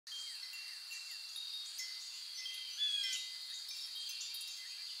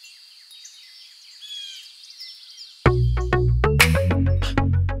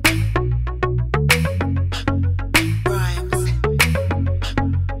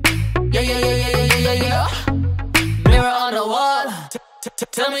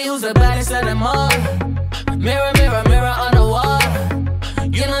Tell me who's the baddest of them all. Mirror, mirror, mirror on the wall.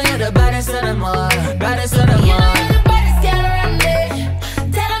 You know you're the baddest of them all. Baddest of them all. You know you're the baddest girl around there.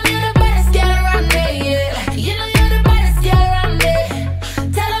 Tell them you're the baddest girl around there, yeah. You know you're the baddest girl around there.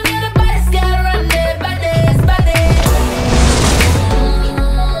 Tell them you're the baddest girl around there. Baddest, baddest.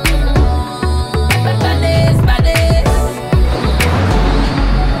 Baddest, baddest.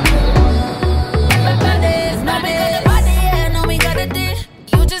 Baddest, baddest. Body, yeah, know we got a dish.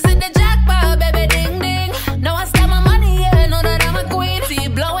 You just hit the jackpot, baby, ding ding. Know I got my money, yeah, know that I'm a queen. See you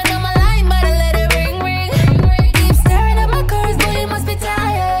blowing on my line, but I let it ring, ring. Keep staring at my curves, boy, you must be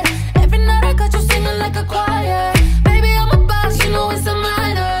tired. Every night I got you singing like a choir. Baby, I'm a boss, you know it's a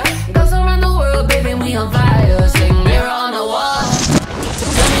minor. Girls around the world, baby, we on fire. Sing mirror on the wall.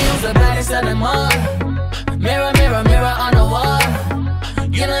 Tell me who's the baddest of them all. Mirror, mirror, mirror on the wall.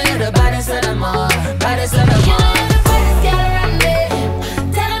 You know you're the baddest of them all. Baddest of them all. You know you're the baddest girl around there.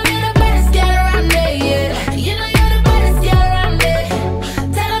 Tell them you're the baddest girl around there, yeah. You know you're the baddest girl around there.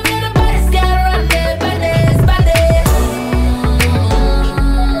 Tell them you're the baddest girl around there. Baddest, baddest.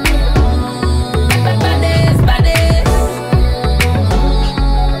 Baddest, baddest.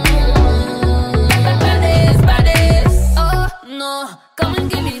 Baddest, baddest. Oh, no, come and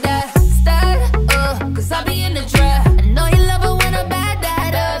give me that style. Oh, cause I be in the trap. I know you love it when I bad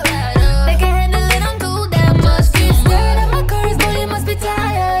that up. They can handle it, I'm too damn much. Keep staring at my curves, boy, you must be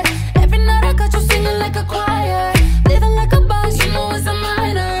tired. Every night I got you singing like a choir. Living like a boss, you know it's a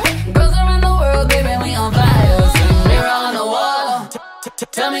minor. Girls around the world, baby, we on fire. Sing mirror on the wall.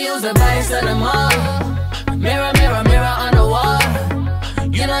 Tell me who's the baddest of them all. Mirror, mirror, mirror on the wall.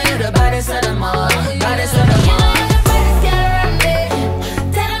 You know you're the baddest of them all. Baddest of them all. You know you're the baddest girl around there.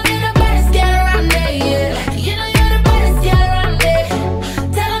 Tell them you're the baddest girl around there, yeah. You know you're the baddest girl around there.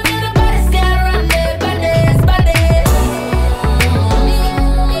 Tell them you're the baddest girl around there. Baddest, baddest.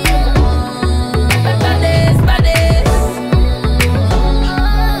 Baddest, baddest.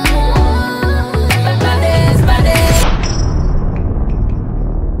 Baddest, baddest.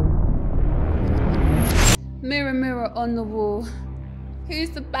 Mirror, mirror on the wall. Who's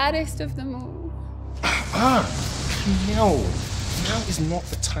the baddest of them all? Kamille, now is not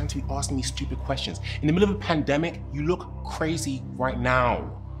the time to be asking me stupid questions. In the middle of a pandemic, you look crazy right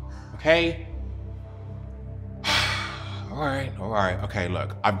now, okay? All right, okay,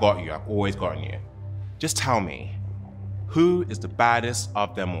 look, I've got you, I've always gotten you. Just tell me, who is the baddest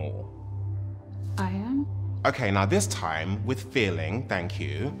of them all? I am. Okay, now this time, with feeling, thank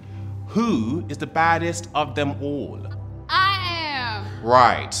you, who is the baddest of them all? I am.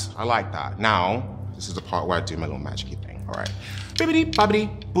 Right, I like that. Now, this is the part where I do my little magic-y thing, all right? Bibbidi, bobbidi,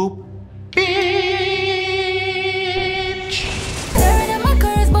 boop, bitch. Staring at my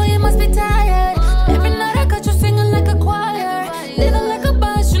curves, boy, you must be tired. Every night I got you singing like a choir. Living like a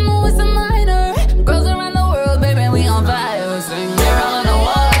boss, you know it's a minor. Girls around the world, baby, we on fire. Sing mirror on the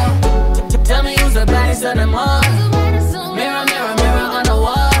wall. Tell me who's the baddest of them all. Mirror, mirror, mirror on the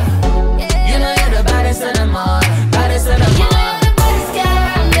wall. You know you're the baddest of them all. Baddest of them all. You know you're the baddest girl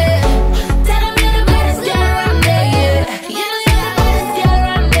around there. Tell them you're the baddest girl around there, yeah. You know you're the baddest girl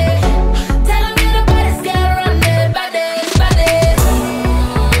around there. Tell them you're the baddest girl around there. Baddest, baddest.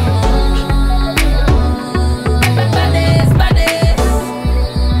 Baddest, baddest.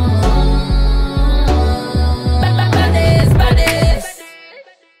 Baddest, baddest.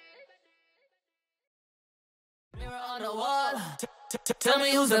 Mirror on the wall. Tell me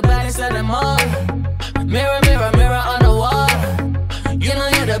who's the baddest of them all. Mirror, mirror, mirror on the wall. You know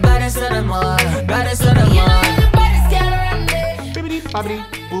you're the baddest of them all. Baddest of them all. You know you're the baddest girl around there. Bibbidi, bobbidi,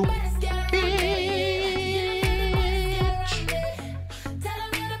 boop,